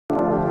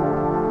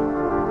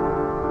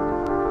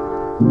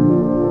And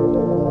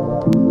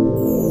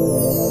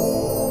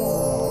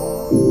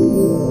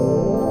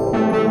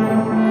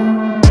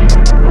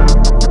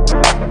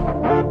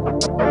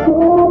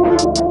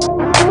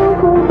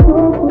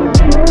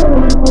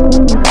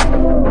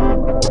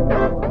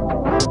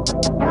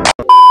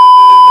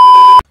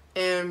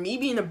me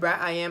being the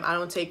brat I am, I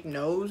don't take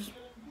no's.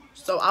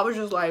 So I was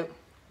just like,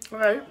 all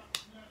right,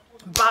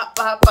 bop,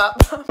 bop, bop,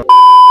 bop.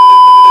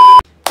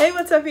 Hey,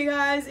 what's up, you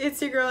guys?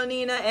 It's your girl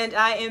Nina, and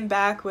I am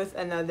back with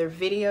another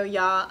video,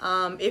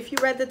 y'all. If you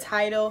read the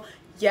title,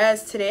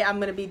 yes, today I'm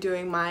gonna be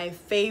doing my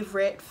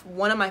favorite,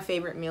 one of my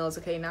favorite meals.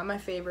 Okay, not my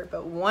favorite,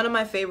 but one of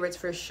my favorites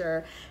for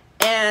sure.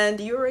 And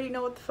you already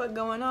know what the fuck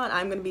going on.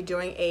 I'm gonna be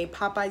doing a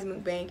Popeyes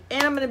mukbang,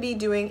 and I'm gonna be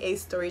doing a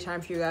story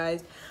time for you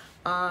guys.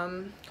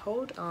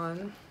 Hold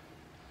on.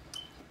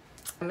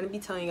 I'm gonna be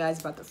telling you guys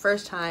about the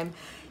first time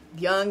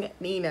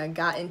Yungnena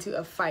got into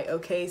a fight.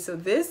 Okay, so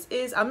this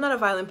is, I'm not a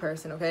violent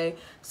person, okay?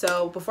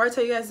 So before I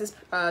tell you guys this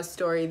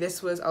story,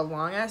 this was a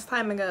long ass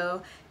time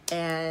ago,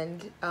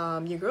 and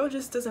your girl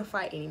just doesn't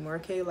fight anymore.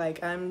 Okay,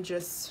 like, I'm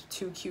just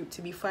too cute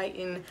to be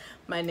fighting.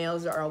 My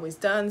nails are always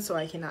done, so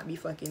I cannot be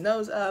fucking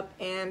those up,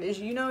 and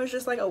you know, it's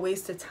just like a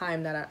waste of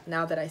time that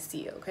now that I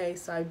see it. Okay,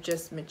 so I've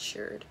just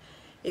matured,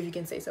 if you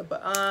can say so.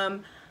 But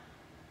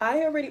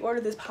I already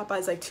ordered this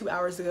Popeyes like 2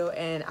 hours ago,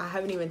 and I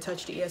haven't even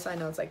touched it yet, so I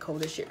know it's like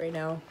cold as shit right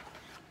now.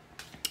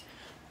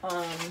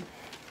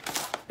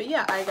 But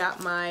yeah, I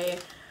got my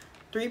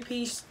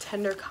 3-piece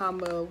tender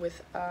combo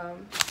with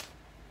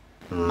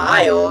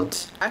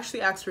mild. I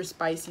actually asked for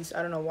spicy, so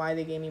I don't know why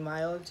they gave me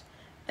mild.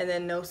 And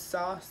then no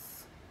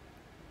sauce.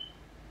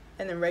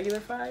 And then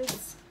regular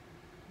fries.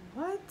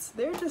 What?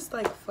 They're just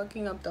like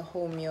fucking up the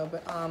whole meal.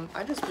 But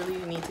I just really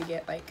need to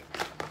get like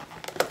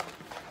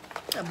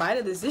a bite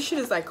of this. This shit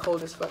is like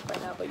cold as fuck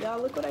right now, but y'all,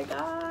 look what I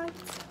got.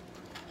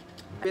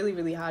 Really,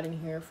 really hot in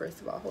here. First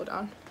of all, hold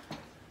on.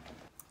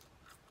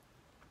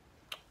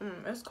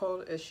 It's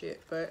cold as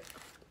shit, but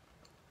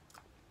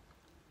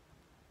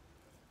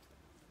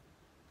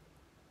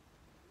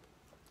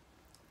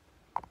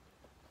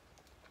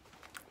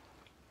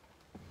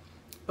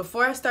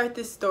before I start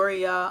this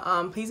story,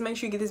 y'all, please make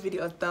sure you give this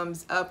video a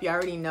thumbs up. You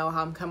already know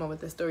how I'm coming with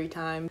the story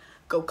time.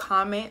 Go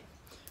comment,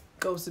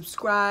 go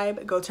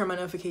subscribe, go turn my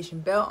notification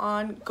bell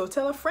on, go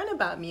tell a friend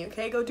about me,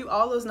 okay? Go do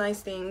all those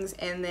nice things,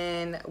 and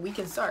then we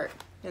can start.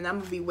 And I'm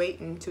gonna be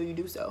waiting until you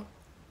do so.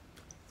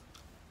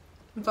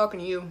 I'm talking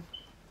to you.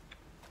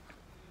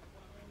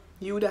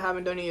 You that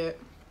haven't done it yet.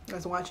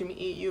 That's watching me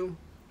eat you.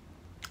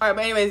 Alright,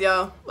 but anyways,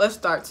 y'all, let's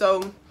start.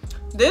 So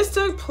this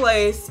took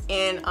place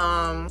in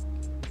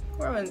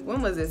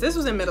when was this? This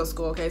was in middle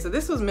school, okay? So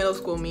this was middle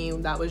school me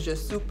that was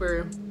just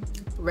super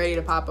ready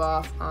to pop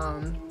off.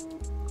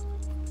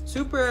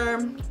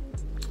 Super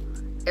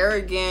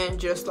arrogant,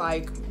 just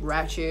like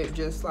ratchet,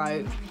 just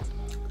like,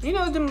 you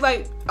know, them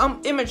like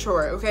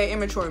immature, okay?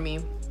 Immature me.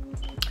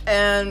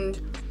 And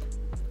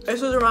this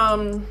was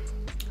around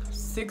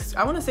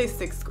I want to say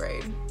 6th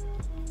grade.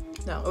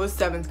 No, it was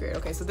 7th grade.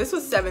 Okay, so this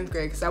was 7th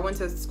grade because I went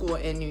to school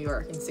in New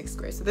York in 6th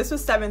grade. So this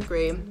was 7th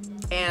grade,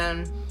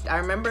 and I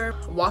remember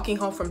walking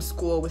home from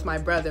school with my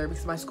brother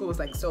because my school was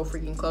like so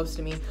freaking close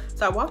to me.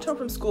 So I walked home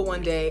from school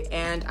one day,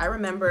 and I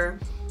remember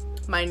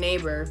my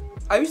neighbor.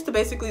 I used to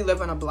basically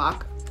live on a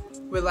block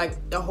with like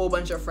a whole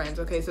bunch of friends,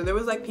 okay? So there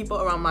was like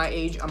people around my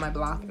age on my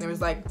block, and there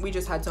was like, we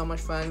just had so much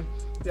fun.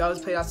 We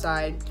always played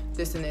outside,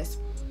 this and this.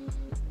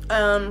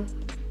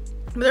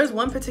 But there's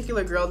one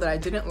particular girl that I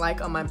didn't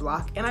like on my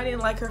block, and I didn't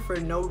like her for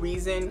no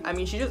reason. I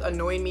mean, she just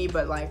annoyed me,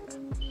 but like,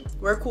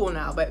 we're cool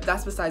now, but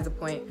that's besides the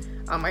point.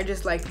 I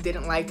just like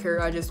didn't like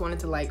her. I just wanted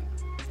to like,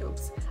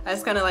 I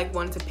just kind of like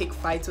wanted to pick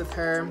fights with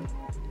her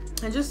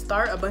and just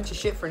start a bunch of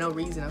shit for no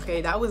reason,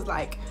 okay? That was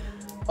like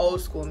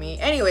old school me.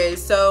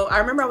 Anyways, so I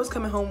remember I was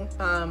coming home,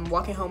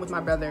 walking home with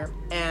my brother,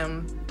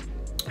 and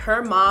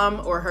her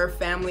mom or her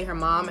family, her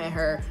mom and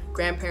her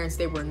grandparents,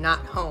 they were not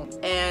home.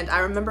 And I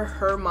remember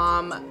her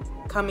mom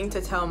coming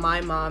to tell my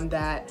mom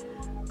that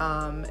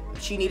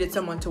she needed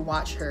someone to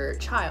watch her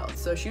child.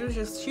 So she was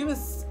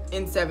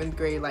in 7th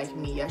grade like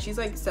me. Yeah, she's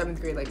like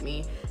 7th grade like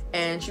me,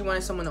 and she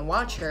wanted someone to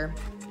watch her,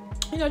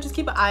 you know, just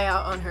keep an eye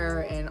out on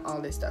her and all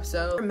this stuff.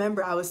 So I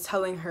remember I was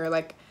telling her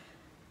like,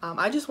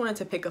 I just wanted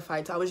to pick a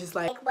fight. So I was just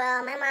like,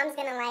 well, my mom's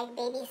gonna like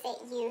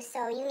babysit you,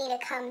 so you need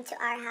to come to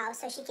our house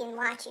so she can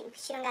watch you.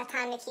 She don't got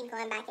time to keep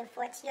going back and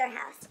forth to your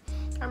house.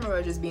 I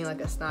remember just being like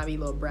a snobby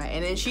little brat,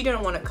 and then she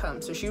didn't want to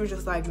come, so she was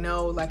just like,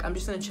 no, like, I'm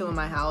just gonna chill in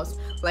my house,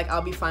 like,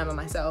 I'll be fine by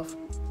myself.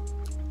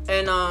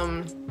 And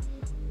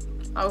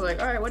I was like,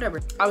 all right,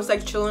 whatever. I was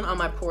like chilling on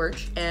my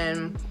porch,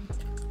 and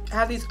I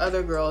had these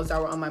other girls that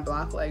were on my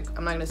block. Like,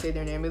 I'm not gonna say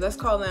their name, but let's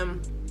call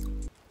them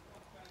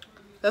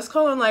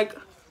like,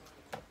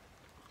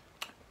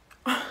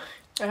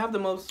 I have the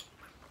most,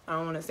 I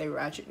don't want to say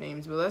ratchet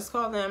names, but let's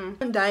call them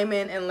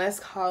Diamond, and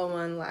let's call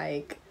one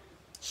like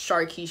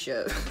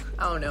Sharkeisha.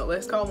 I don't know,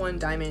 let's call one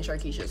Diamond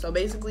and Sharkeisha. So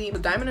basically, the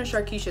Diamond and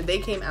Sharkeisha, they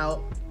came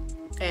out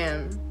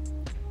and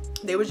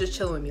they was just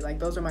chilling with me. Like,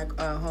 those are my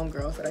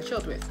homegirls that I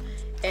chilled with.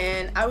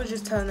 And I was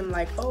just telling them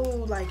like, oh,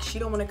 like she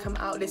don't want to come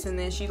out, this and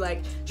then she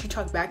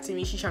talked back to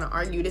me, she's trying to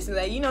argue this and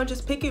that, you know,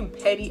 just picking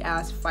petty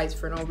ass fights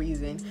for no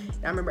reason.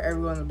 And I remember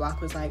everyone on the block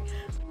was like,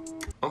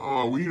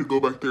 we need to go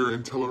back there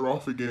and tell her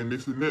off again,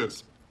 this and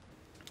this.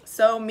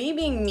 So me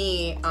being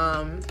me,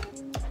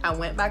 I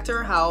went back to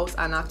her house,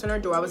 I knocked on her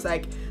door, I was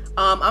like,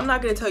 I'm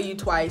not gonna tell you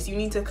twice, you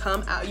need to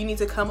come out, you need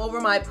to come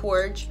over my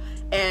porch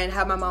and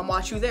have my mom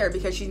watch you there,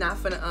 because she's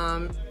not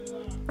gonna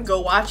go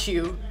watch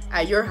you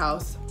at your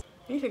house.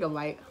 Let me take a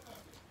bite.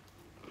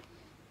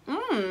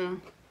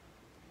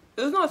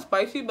 It's not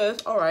spicy, but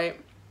it's alright.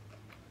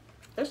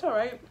 It's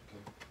alright.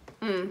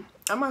 I'm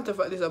gonna have to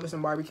fuck this up with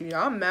some barbecue.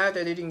 I'm mad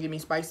that they didn't give me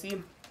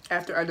spicy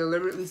after I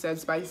deliberately said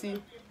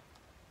spicy,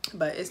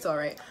 but it's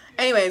alright.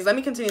 Anyways, let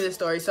me continue this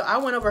story. So I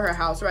went over her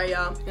house, right,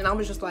 y'all, and I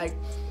was just like,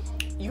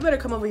 you better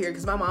come over here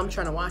because my mom's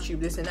trying to watch you,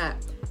 this and that.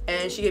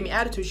 And she gave me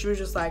attitude. She was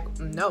just like,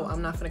 no,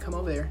 I'm not gonna come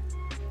over there.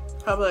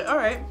 I was like,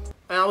 alright.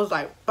 And I was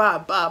like,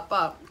 bop, bop,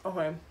 bop.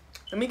 Okay,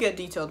 let me get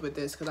detailed with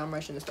this because I'm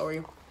rushing the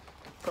story.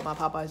 Put my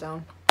Popeyes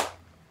down.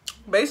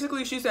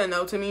 Basically, she said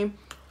no to me.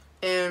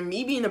 And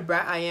me being the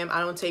brat I am, I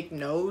don't take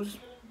no's.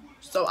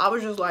 So I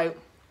was just like,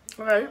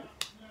 alright.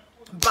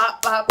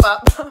 Bop, bop,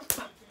 bop, bop.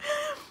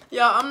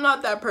 Y'all, I'm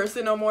not that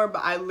person no more,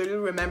 but I literally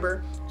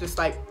remember just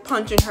like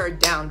punching her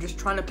down, just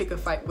trying to pick a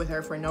fight with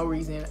her for no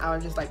reason. I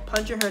was just like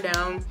punching her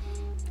down,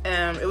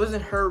 and it was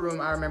in her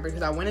room, I remember,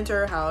 because I went into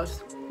her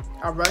house,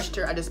 I rushed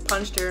her, I just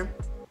punched her.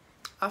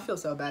 I feel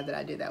so bad that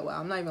I did that. Well,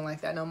 I'm not even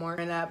like that no more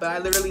and that, but I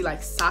literally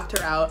like socked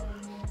her out.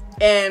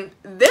 And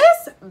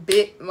this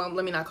bit, well,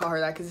 let me not call her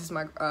that because this is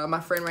my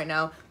friend right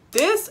now.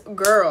 This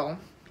girl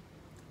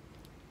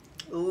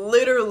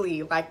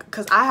literally, like,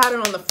 because I had her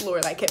on the floor,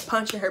 like kept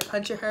punching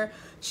her,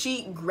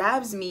 she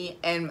grabs me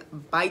and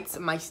bites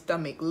my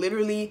stomach,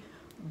 literally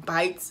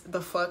bites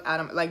the fuck out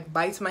of me, like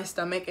bites my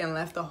stomach and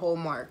left a whole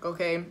mark,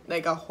 okay,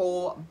 like a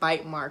whole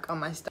bite mark on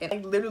my stomach.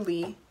 And like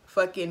literally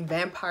fucking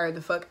vampire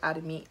the fuck out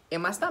of me in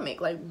my stomach,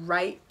 like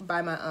right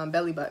by my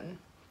belly button.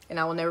 And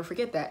I will never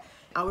forget that.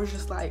 I was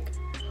just like,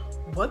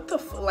 what the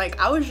like,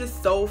 I was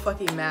just so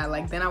fucking mad.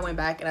 Like then I went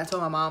back and I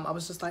told my mom, I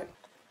was just like,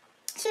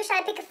 she was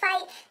trying to pick a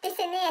fight, this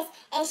and this,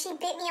 and she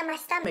bit me on my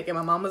stomach. And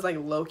my mom was like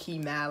low-key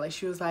mad. Like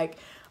she was like,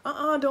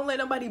 don't let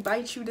nobody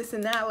bite you, this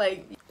and that.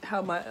 Like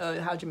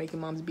how Jamaican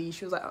moms be.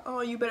 She was like,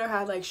 oh, you better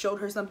have like showed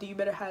her something, you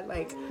better have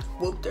like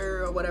whooped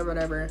her or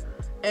whatever.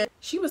 And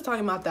she was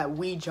talking about that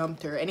we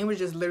jumped her, and it was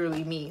just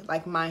literally me,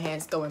 like my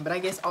hands throwing. But I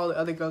guess all the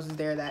other girls was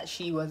there that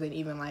she wasn't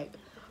even like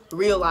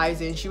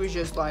realizing. She was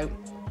just like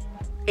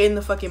in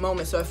the fucking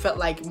moment, so it felt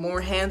like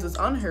more hands was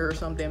on her or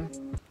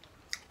something.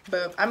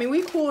 But I mean,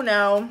 we cool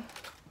now.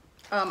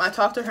 I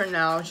talked to her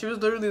now. She was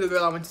literally the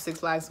girl I went to Six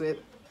Flags with.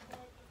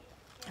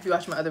 If you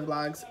watch my other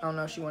vlogs, I don't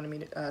know if she wanted me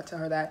to tell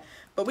her that.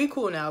 But we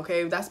cool now,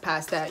 okay? That's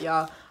past that,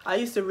 y'all. I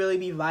used to really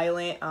be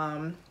violent.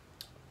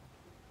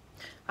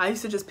 I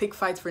used to just pick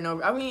fights for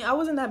no... I mean, I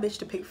wasn't that bitch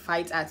to pick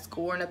fights at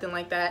school or nothing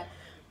like that.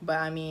 But,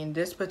 I mean,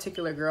 this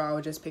particular girl I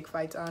would just pick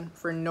fights on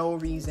for no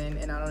reason.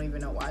 And I don't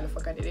even know why the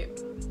fuck I did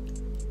it.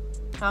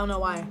 I don't know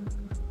why.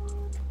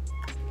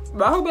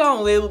 But I hope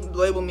y'all don't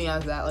label me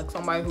as that. Like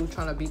somebody who's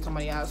trying to beat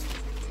somebody else.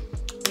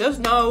 Just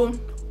know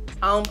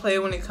I don't play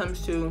when it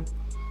comes to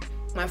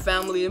my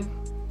family. I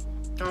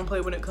don't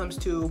play when it comes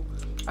to...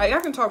 Like,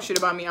 y'all can talk shit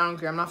about me. I don't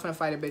care. I'm not gonna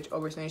fight a bitch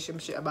over saying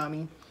shit about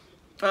me.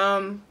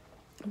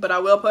 But I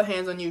will put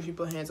hands on you if you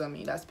put hands on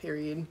me. That's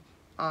period.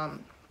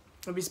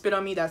 If you spit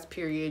on me, that's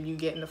period. You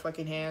get in the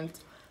fucking hands.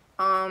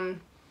 I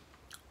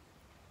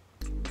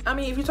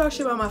mean, if you talk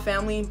shit about my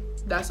family,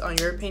 that's on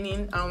your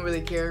opinion. I don't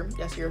really care.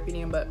 That's your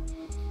opinion. But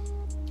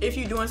if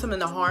you're doing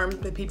something to harm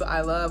the people I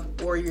love,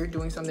 or you're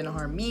doing something to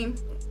harm me,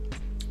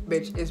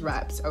 bitch, it's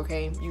raps,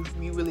 okay?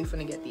 You really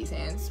finna get these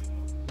hands.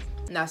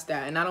 And that's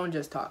that. And I don't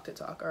just talk to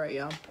talk, alright,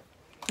 y'all?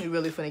 You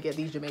really finna get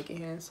these Jamaican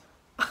hands.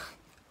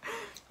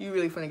 You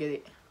really finna get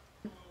it.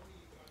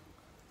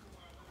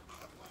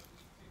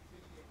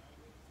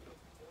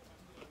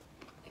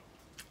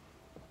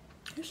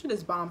 This shit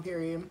is bomb,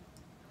 period.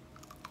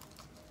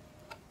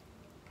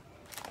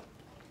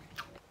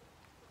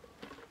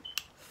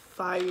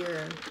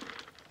 Fire.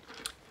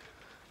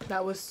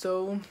 That was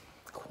so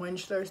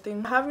quench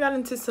thirsting. I have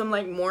gotten into some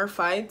like more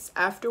fights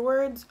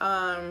afterwards.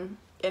 And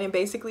it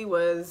basically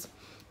was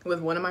with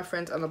one of my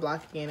friends on the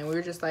block again, and we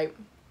were just like,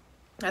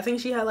 I think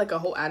she had like a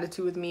whole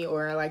attitude with me,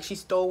 or like she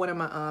stole one of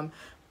my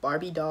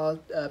Barbie doll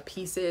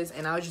pieces,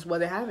 and I just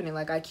wasn't having it.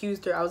 Like I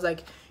accused her. I was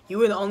like, you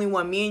were the only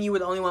one, me and you were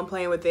the only one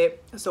playing with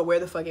it, so where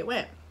the fuck it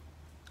went?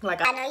 Like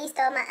I know you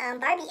stole my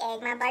Barbie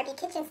egg, my Barbie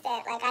kitchen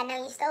set. Like I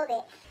know you stole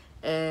it.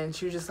 And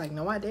she was just like,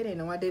 no, I didn't.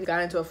 No, I didn't.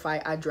 Got into a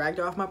fight. I dragged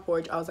her off my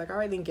porch. I was like, all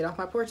right, then get off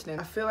my porch then.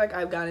 I feel like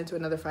I've gotten into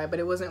another fight, but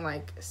it wasn't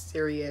like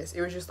serious.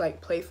 It was just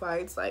like play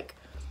fights, like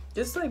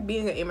just like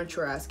being an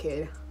immature ass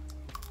kid.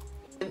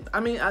 And, I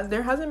mean,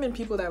 there hasn't been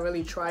people that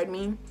really tried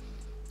me.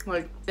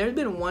 Like there's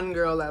been one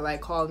girl that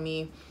like called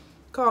me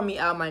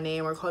out my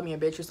name or called me a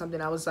bitch or something.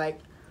 I was like,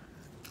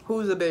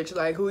 who's a bitch?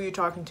 Like who are you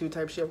talking to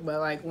type shit. But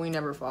like we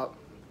never fought.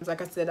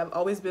 Like I said, I've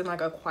always been like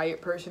a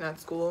quiet person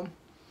at school.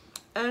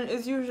 And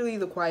it's usually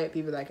the quiet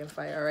people that can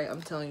fight, alright?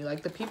 I'm telling you,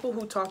 like, the people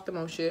who talk the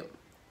most shit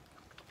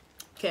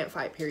can't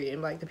fight, period.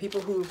 And, like, the people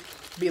who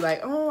be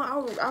like, oh,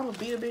 I will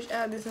beat a bitch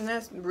out, this and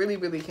that, really,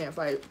 really can't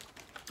fight.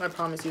 I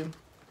promise you.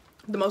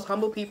 The most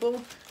humble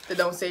people that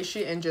don't say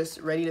shit and just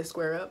ready to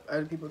square up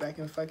are the people that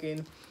can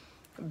fucking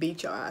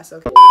beat your ass,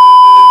 okay?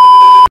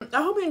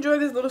 I hope you enjoyed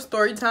this little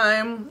story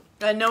time.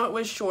 I know it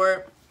was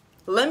short.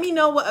 Let me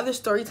know what other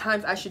story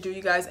times I should do,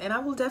 you guys, and I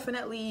will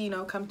definitely, you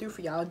know, come through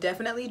for y'all.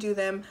 Definitely do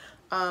them.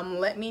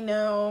 Let me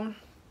know,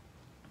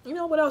 you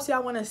know, what else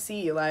y'all want to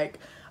see, like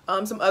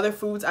some other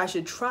foods I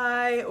should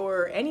try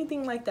or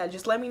anything like that.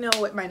 Just let me know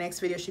what my next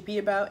video should be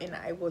about, and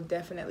I will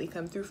definitely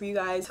come through for you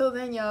guys. Till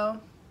then,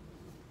 y'all,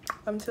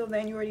 until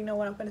then, you already know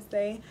what I'm gonna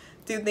say.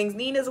 Do things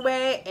Nina's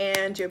way,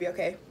 and you'll be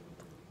okay.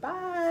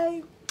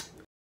 Bye.